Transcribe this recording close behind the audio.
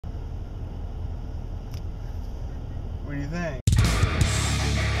What do you think?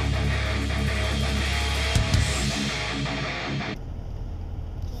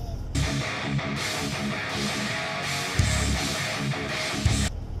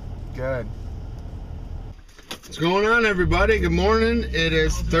 Good. What's going on, everybody? Good morning. It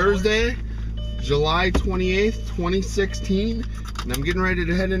is Thursday, July 28th, 2016, and I'm getting ready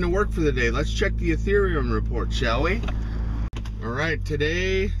to head into work for the day. Let's check the Ethereum report, shall we? Alright,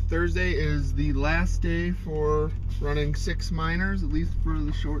 today, Thursday, is the last day for running 6 miners, at least for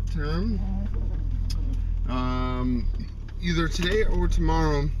the short term. Either today or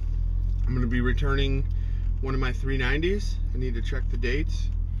tomorrow, I'm going to be returning one of my 390s. I need to check the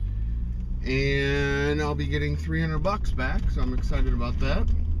dates. And I'll be getting 300 bucks back, so I'm excited about that.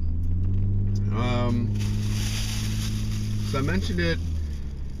 So I mentioned it,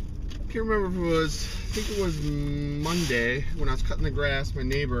 I can't remember if it was, I think it was Monday when I was cutting the grass. My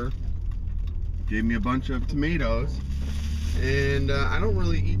neighbor gave me a bunch of tomatoes, and I don't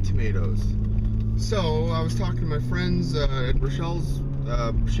really eat tomatoes. So I was talking to my friends at Rochelle's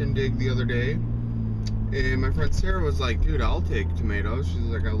shindig the other day, and my friend Sarah was like, dude, I'll take tomatoes. She's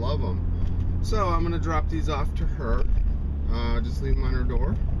like, I love them. So I'm gonna drop these off to her, just leave them on her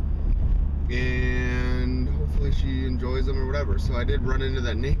door, and hopefully she enjoys them or whatever. So I did run into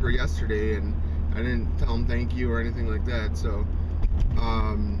that neighbor yesterday, and I didn't tell him thank you or anything like that. So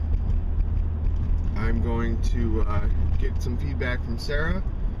I'm going to get some feedback from Sarah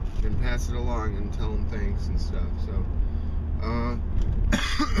and pass it along and tell him thanks and stuff. So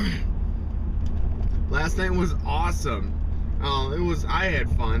last night was awesome. I had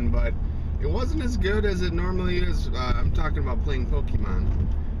fun, but it wasn't as good as it normally is. I'm talking about playing Pokemon.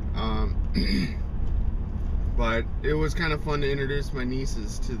 But it was kind of fun to introduce my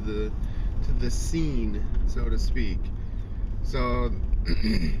nieces to the scene, so to speak. So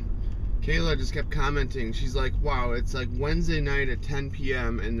Kayla just kept commenting. She's like, wow, it's like Wednesday night at 10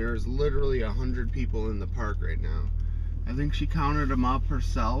 p.m. and there's literally 100 people in the park right now. I think she counted them up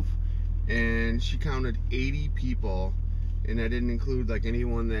herself, and she counted 80 people. And I didn't include like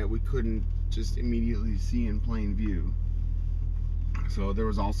anyone that we couldn't just immediately see in plain view. So there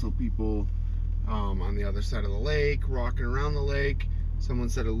was also people on the other side of the lake, walking around the lake. Someone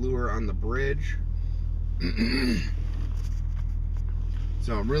set a lure on the bridge.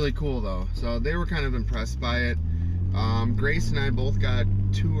 So really cool though. So they were kind of impressed by it. Grace and I both got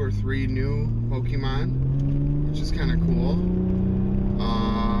 2 or 3 new Pokemon, which is kind of cool.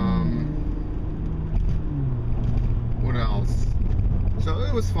 What else? So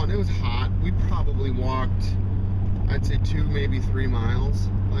it was fun. It was hot. We probably walked, I'd say 2, maybe 3 miles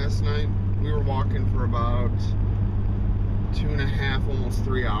last night. We were walking for about 2.5, almost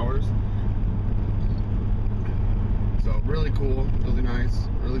 3 hours. So really cool, really nice,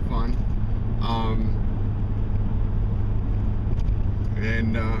 really fun.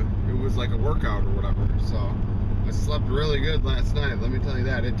 And it was like a workout or whatever. So I slept really good last night, let me tell you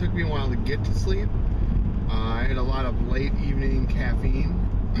that. It took me a while to get to sleep. I had a lot of late evening caffeine.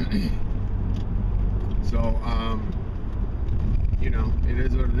 So, you know, it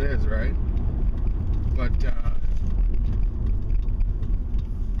is what it is, right? But,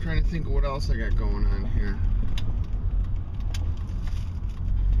 trying to think of what else I got going on here.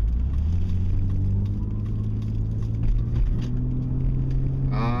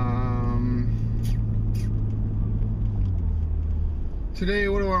 Today,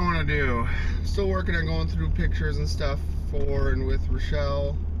 what do I want to do? Still working on going through pictures and stuff for and with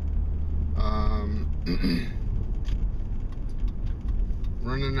Rochelle.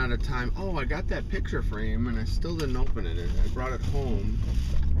 Running out of time. Oh, I got that picture frame and I still didn't open it. I brought it home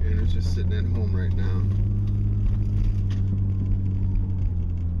and it's just sitting at home right now.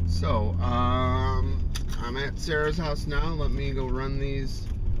 So, I'm at Sarah's house now. Let me go run these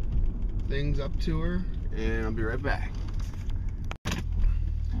things up to her and I'll be right back.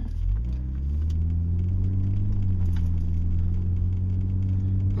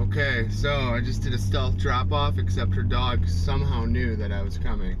 Okay, so I just did a stealth drop-off, except her dog somehow knew that I was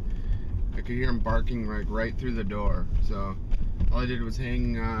coming. I could hear him barking right through the door. So all I did was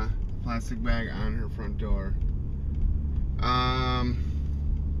hang a plastic bag on her front door.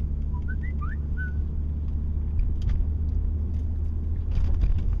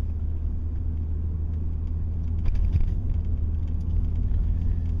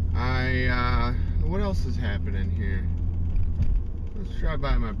 What else is happening here? Let's drive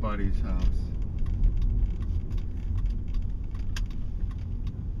by my buddy's house.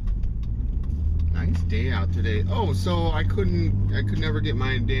 Nice day out today. Oh, so I could never get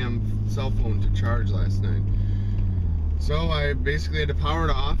my damn cell phone to charge last night. So I basically had to power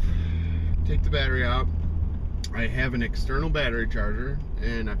it off, take the battery out, I have an external battery charger,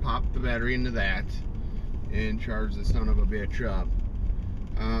 and I popped the battery into that and charged the son of a bitch up.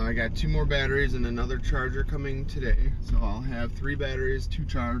 I got 2 more batteries and another charger coming today, so I'll have 3 batteries, 2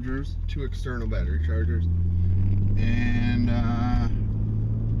 chargers, 2 external battery chargers, and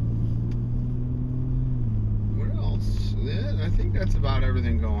what else? Yeah, I think that's about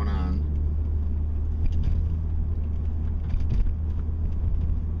everything going on.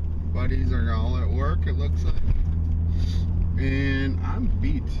 Buddies are all at work, it looks like, and I'm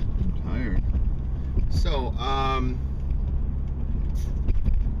beat. I'm tired. So,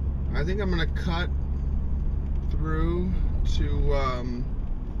 I think I'm gonna cut through to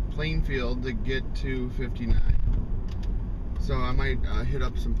Plainfield to get to 59. So I might hit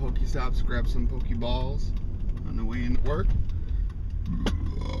up some Pokestops, grab some Pokeballs on the way into work.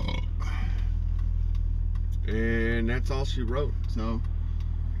 And that's all she wrote. So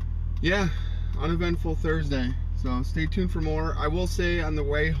yeah, uneventful Thursday. So stay tuned for more. I will say on the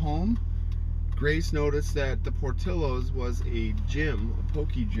way home, Grace noticed that the Portillo's was a gym, a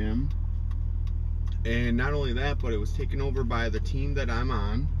Poke gym. And not only that, but it was taken over by the team that I'm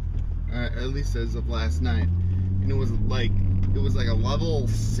on, at least as of last night. And it was like a level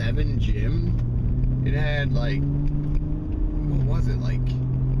 7 gym. It had like, what was it, like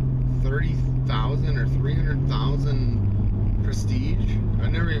 30,000 or 300,000 prestige?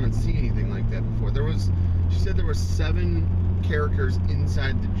 I've never even seen anything like that before. She said there were 7 characters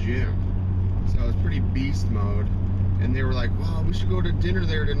inside the gym. So it was pretty beast mode. And they were like, well, we should go to dinner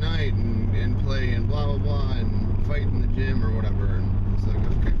there tonight and play and blah, blah, blah, and fight in the gym or whatever. And it's like,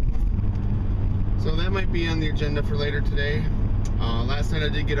 okay. So that might be on the agenda for later today. Last night I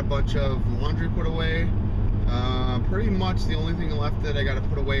did get a bunch of laundry put away. Pretty much the only thing left that I got to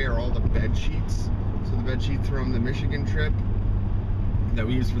put away are all the bed sheets. So the bed sheets from the Michigan trip that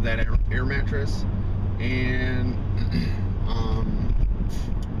we used for that air mattress. And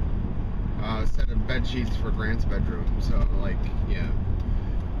a set of bed sheets for Grant's bedroom. So, like, yeah.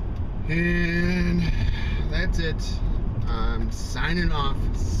 And that's it. I'm signing off.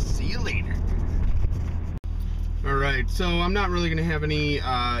 See you later. Alright, so I'm not really going to have any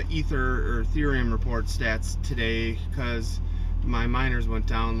Ether or Ethereum report stats today because my miners went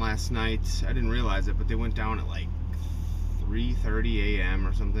down last night. I didn't realize it, but they went down at like 3:30 a.m.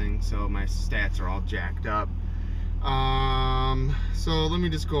 or something. So my stats are all jacked up. So let me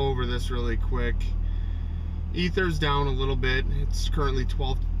just go over this really quick. Ether's down a little bit. It's currently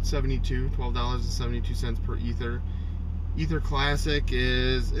 $12.72 per Ether. Ether Classic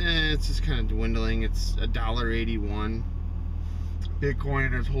is, it's just kind of dwindling. It's $1.81.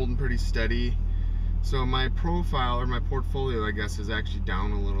 Bitcoin is holding pretty steady. So my profile, or my portfolio, I guess, is actually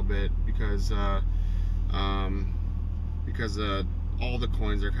down a little bit because all the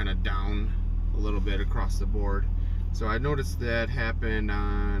coins are kind of down a little bit across the board. So I noticed that happened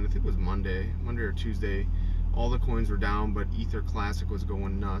on, I think it was Monday or Tuesday. All the coins were down, but Ether Classic was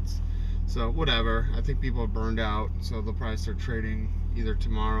going nuts. So whatever, I think people have burned out, so they'll probably start trading either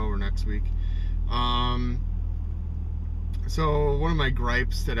tomorrow or next week. So one of my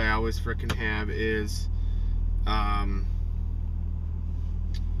gripes that I always frickin' have is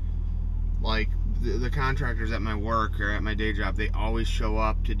like the contractors at my work or at my day job, they always show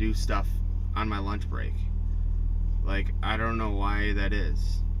up to do stuff on my lunch break. Like, I don't know why that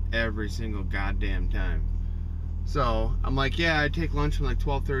is. Every single goddamn time. So, I'm like, yeah, I take lunch from like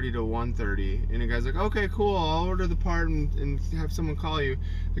 12:30 to 1:30. And the guy's like, okay, cool, I'll order the part and have someone call you.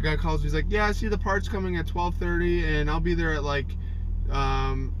 The guy calls me, he's like, yeah, I see the part's coming at 12:30 and I'll be there at like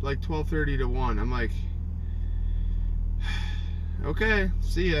 12:30 to 1. I'm like, okay,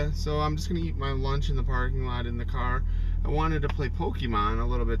 see ya. So I'm just gonna eat my lunch in the parking lot in the car. I wanted to play Pokemon a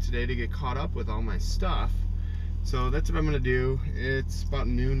little bit today to get caught up with all my stuff. So that's what I'm gonna do. It's about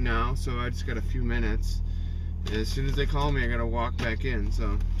noon now, so I just got a few minutes. As soon as they call me, I gotta walk back in.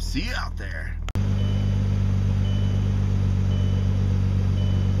 So see you out there.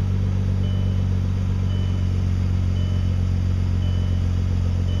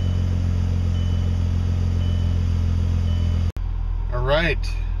 All right.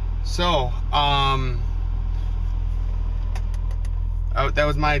 So that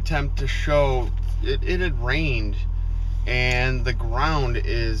was my attempt to show. It had rained, and the ground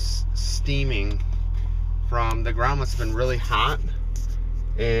is steaming. The ground must have been really hot,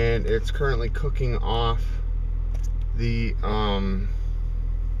 and it's currently cooking off the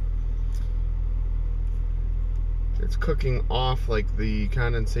it's cooking off like the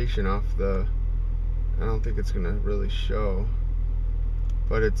condensation off the, I don't think it's gonna really show,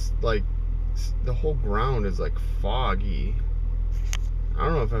 but it's like the whole ground is like foggy. I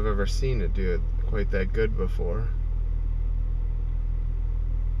don't know if I've ever seen it do it quite that good before.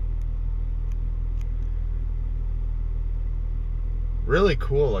 Really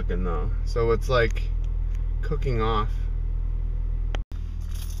cool looking though. So it's like cooking off.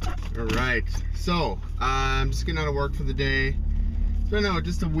 Alright, so I'm just getting out of work for the day. It's been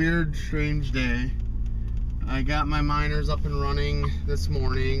just a weird, strange day. I got my miners up and running this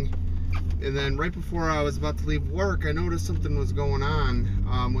morning, and then right before I was about to leave work, I noticed something was going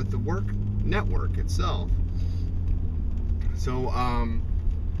on with the work network itself. So I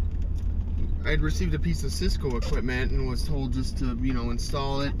had received a piece of Cisco equipment and was told just to, you know,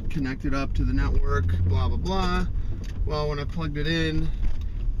 install it, connect it up to the network, blah blah blah. Well, when I plugged it in,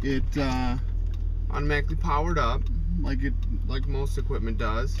 it automatically powered up like most equipment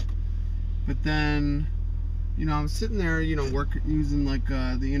does. But then, you know, I was sitting there, you know, using like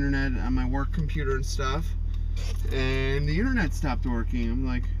the internet on my work computer and stuff, and the internet stopped working. I'm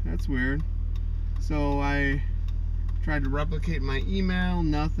like, that's weird. So I tried to replicate my email,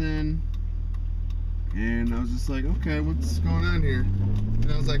 nothing. And I was just like, okay, what's going on here? And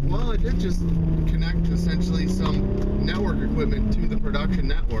I was like, well, I did just connect essentially some network equipment to the production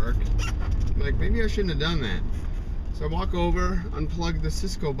network. I'm like, maybe I shouldn't have done that. So I walk over, unplug the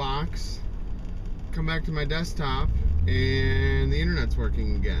Cisco box, come back to my desktop, and the internet's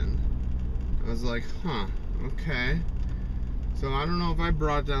working again. I was like, huh, okay. So I don't know if I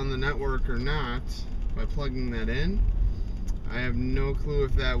brought down the network or not by plugging that in. I have no clue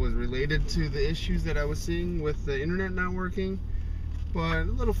if that was related to the issues that I was seeing with the internet not working, but a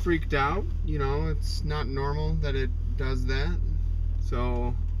little freaked out. You know, it's not normal that it does that.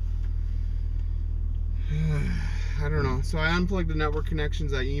 So I don't know. So I unplugged the network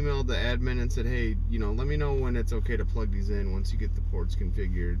connections. I emailed the admin and said, hey, you know, let me know when it's okay to plug these in once you get the ports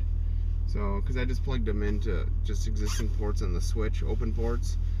configured. So, because I just plugged them into just existing ports on the switch, open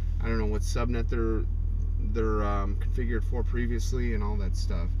ports. I don't know what subnet they're configured for previously and all that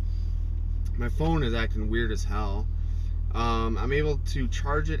stuff. My phone is acting weird as hell. I'm able to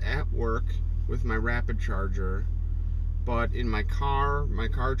charge it at work with my rapid charger, but in my car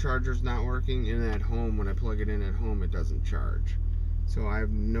charger's not working, and at home, when I plug it in at home, it doesn't charge. So I have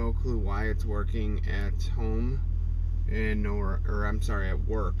no clue why it's working at home and nowhere, or I'm sorry, at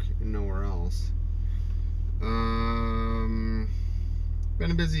work and nowhere else. Been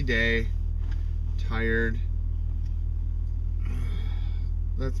a busy day. Tired.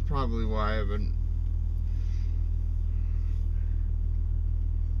 That's probably why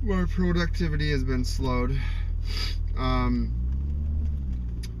my productivity has been slowed.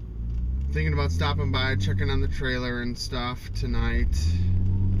 Thinking about stopping by, checking on the trailer and stuff tonight.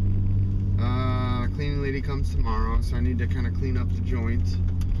 Cleaning lady comes tomorrow, so I need to kind of clean up the joint.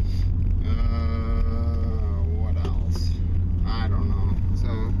 What else? I don't know.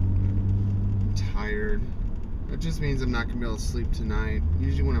 So tired. That just means I'm not gonna be able to sleep tonight.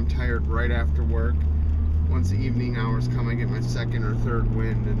 Usually when I'm tired right after work, once the evening hours come, I get my second or third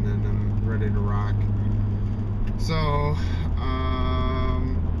wind, and then I'm ready to rock. So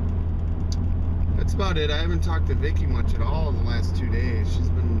that's about it. I haven't talked to Vicky much at all in the last 2 days. She's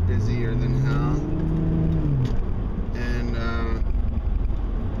been busier than hell, and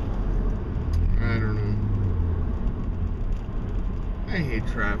I don't know. I hate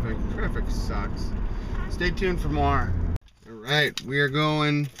traffic. Traffic sucks. Stay tuned for more. Alright, we are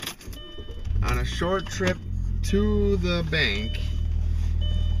going on a short trip to the bank,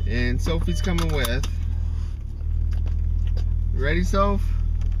 and Sophie's coming with. You ready, Soph?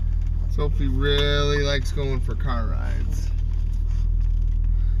 Sophie really likes going for car rides.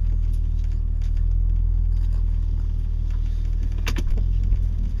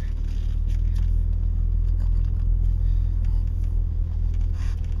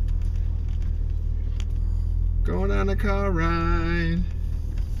 Going on a car ride.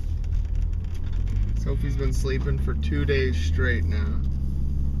 Sophie's been sleeping for 2 days straight now.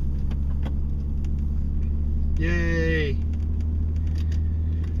 Yay!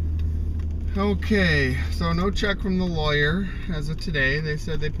 Okay, so no check from the lawyer as of today. They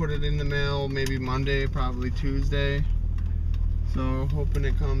said they put it in the mail maybe Monday, probably Tuesday. So hoping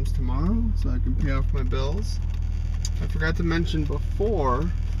it comes tomorrow so I can pay off my bills. I forgot to mention before,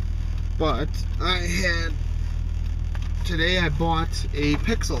 but today I bought a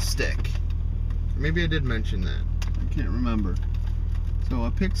pixel stick. Maybe I did mention that. I can't remember. So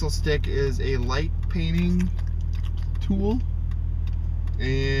a pixel stick is a light painting tool,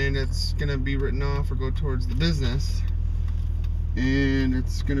 and it's gonna be written off or go towards the business, and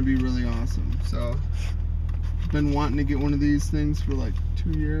it's gonna be really awesome. So I've been wanting to get one of these things for like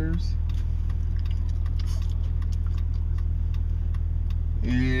 2 years.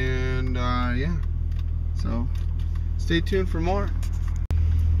 And yeah, so stay tuned for more.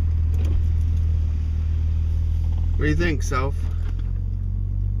 What do you think, Soph?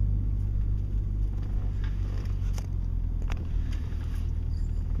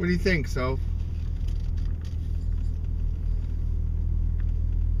 What do you think, Soph?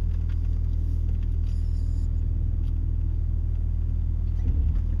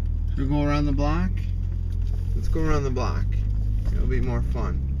 Should we go around the block? Let's go around the block. It'll be more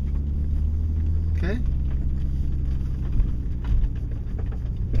fun. Okay?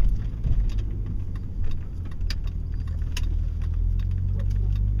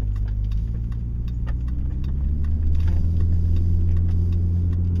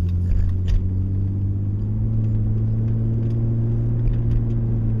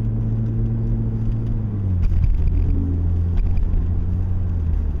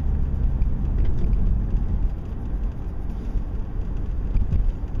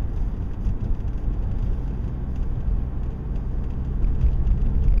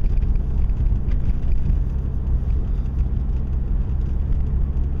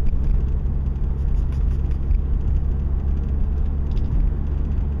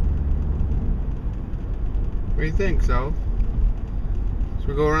 What do you think, Soph? Should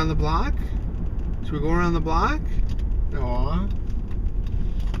we go around the block? Should we go around the block? Aww.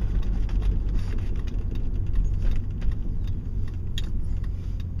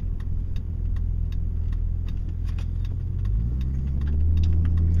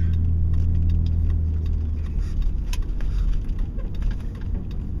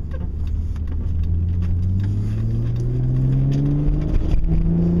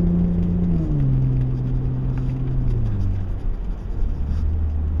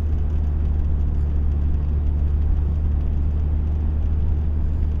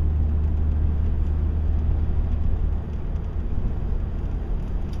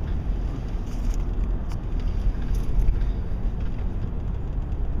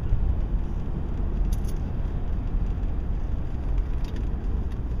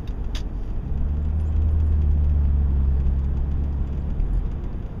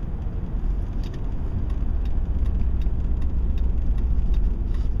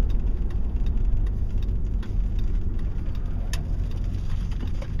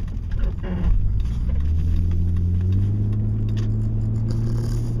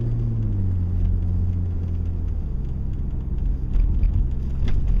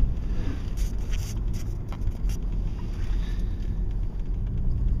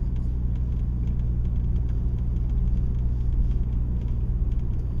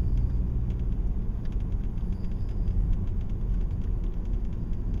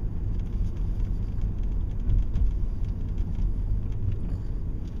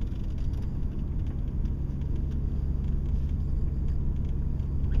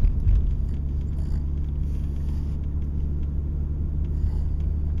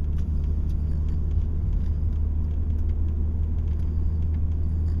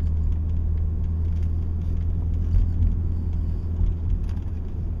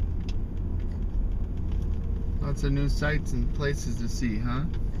 Lots of new sights and places to see, huh?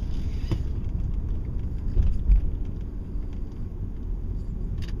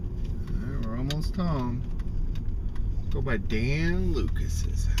 Alright, we're almost home. Let's go by Dan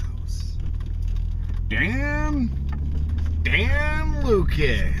Lucas's house. Dan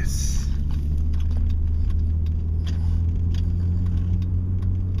Lucas.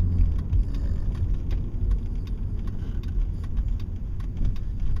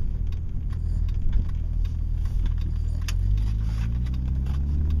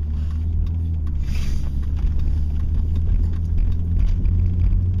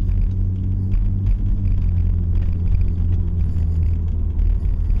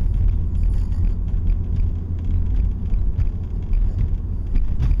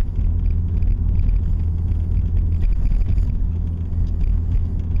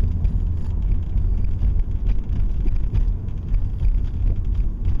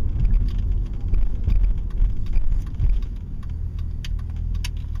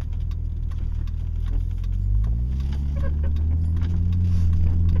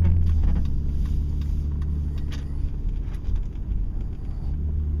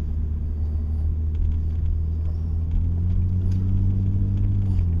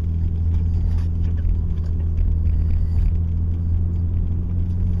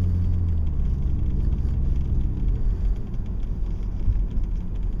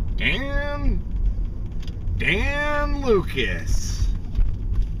 Dan Lucas.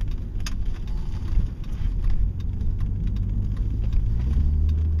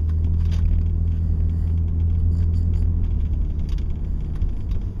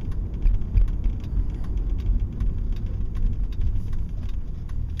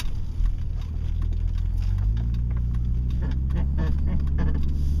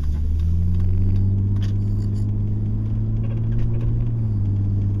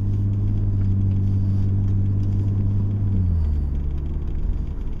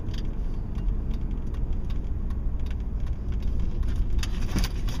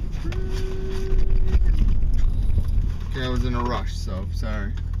 wash, so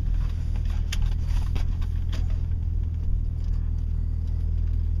sorry.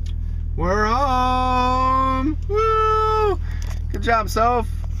 We're home! Woo! Good job, Soph.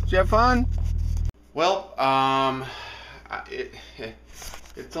 Did you have fun? Well,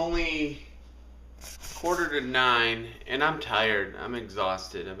 it's only 8:45, and I'm tired. I'm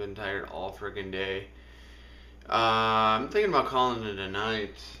exhausted. I've been tired all friggin' day. I'm thinking about calling it a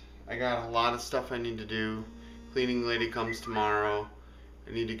night. I got a lot of stuff I need to do. Cleaning lady comes tomorrow.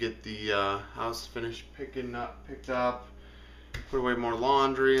 I need to get the house picked up, put away more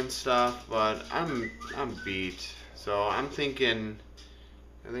laundry and stuff. But I'm beat. So I think I'm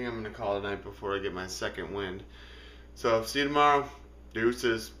gonna call it a night before I get my second wind. So see you tomorrow.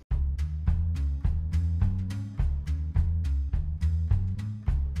 Deuces.